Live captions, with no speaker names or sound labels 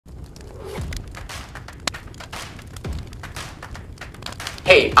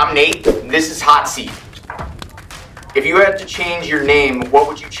Hey, I'm Nate. This is Hot Seat. If you had to change your name, what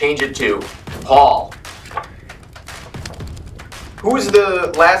would you change it to? Paul. Who was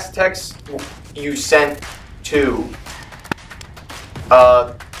the last text you sent to?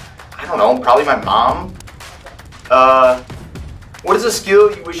 I don't know, probably my mom. What is a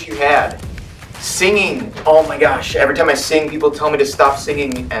skill you wish you had? Singing. Oh my gosh, every time I sing, people tell me to stop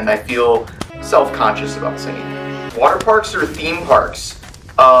singing, and I feel self-conscious about singing. Water parks or theme parks?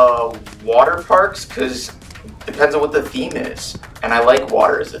 Water parks, because it depends on what the theme is, and I like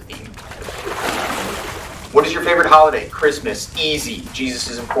water as a theme. What is your favorite holiday? Christmas. Easy.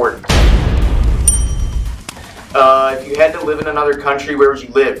 Jesus is important. If you had to live in another country, where would you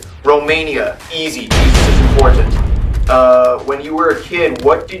live? Romania. Easy. Jesus is important. When you were a kid,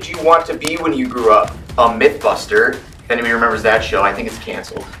 what did you want to be when you grew up? A Mythbuster. If anybody remembers that show, I think it's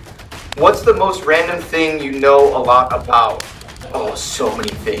canceled. What's the most random thing you know a lot about? Oh, so many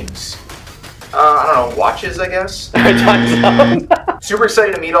things. I don't know, watches, I guess? Super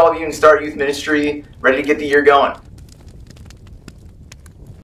excited to meet all of you and start youth ministry. Ready to get the year going.